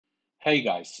Hey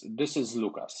guys, this is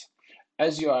Lucas.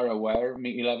 As you are aware,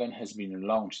 Mi 11 has been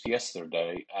launched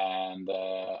yesterday, and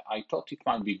I thought it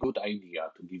might be a good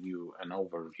idea to give you an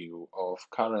overview of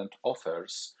current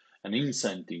offers and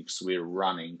incentives we're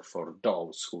running for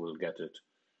those who will get it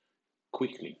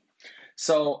quickly.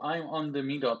 So I'm on the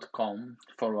me.com/UK,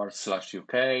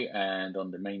 and on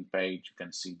the main page you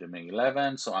can see the Mi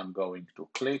 11. So I'm going to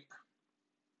click.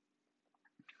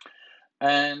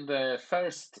 And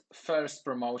first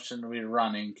promotion we're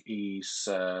running is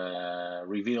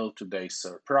reveal today's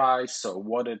surprise. So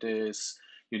what it is,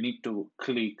 you need to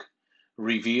click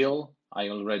reveal. I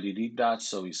already did that.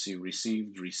 So you see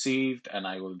received, and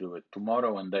I will do it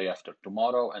tomorrow and day after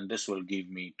tomorrow. And this will give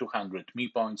me 200 me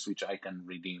points, which I can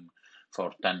redeem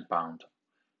for £10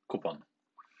 coupon.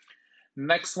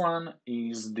 Next one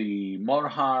is the more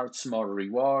hearts, more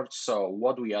rewards. So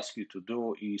what we ask you to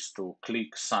do is to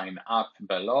click sign up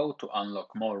below to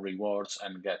unlock more rewards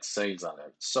and get sales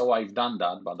alerts. So I've done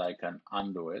that, but I can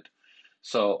undo it.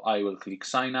 So I will click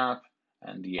sign up,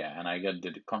 and yeah, and I get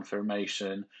the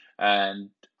confirmation, and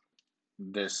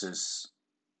this is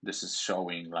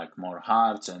showing like more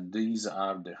hearts, and these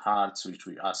are the hearts which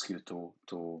we ask you to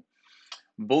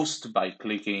boost by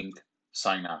clicking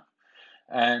sign up.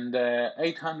 And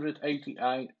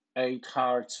 888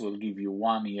 hearts will give you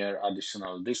 1 year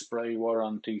additional display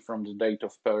warranty from the date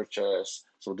of purchase.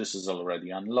 So this is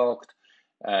already unlocked.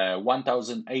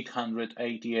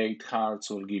 1,888 hearts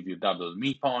will give you double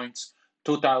me points.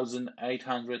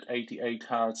 2,888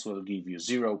 hearts will give you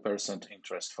 0%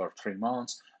 interest for 3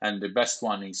 months. And the best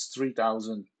one is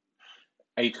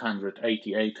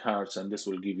 3,888 hearts, and this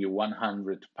will give you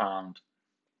 £100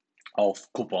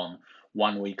 of coupon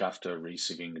 1 week after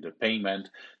receiving the payment.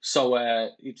 So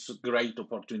it's a great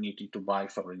opportunity to buy,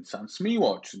 for instance, Mi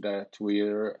Watch that we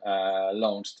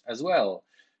launched as well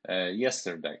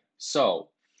yesterday. So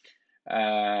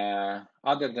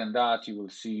other than that, you will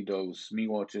see those Mi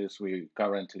Watches. We're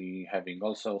currently having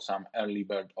also some early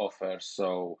bird offers.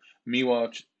 So Mi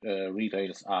Watch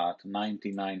retails at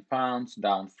 £99,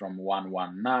 down from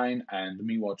 119, and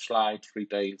Mi Watch Lite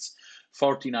retails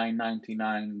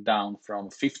 49.99, down from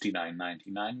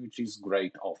 59.99, which is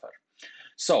great offer.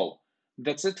 So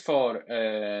that's it for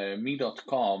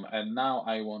me.com, and now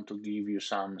I want to give you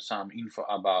some info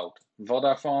about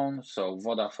Vodafone. So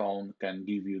Vodafone can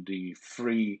give you the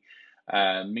free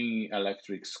Mi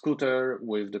electric scooter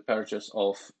with the purchase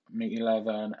of Mi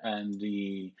 11, and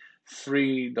the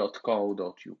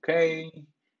free.co.uk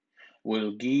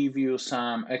will give you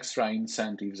some extra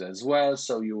incentives as well.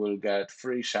 So you will get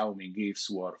free Xiaomi gifts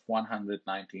worth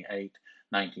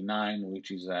 198.99,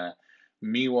 which is a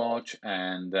Mi Watch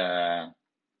and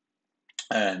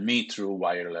Mi True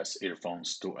wireless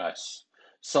earphones 2S.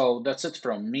 So that's it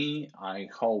from me. I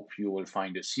hope you will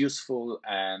find this useful,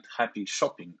 and happy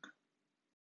shopping.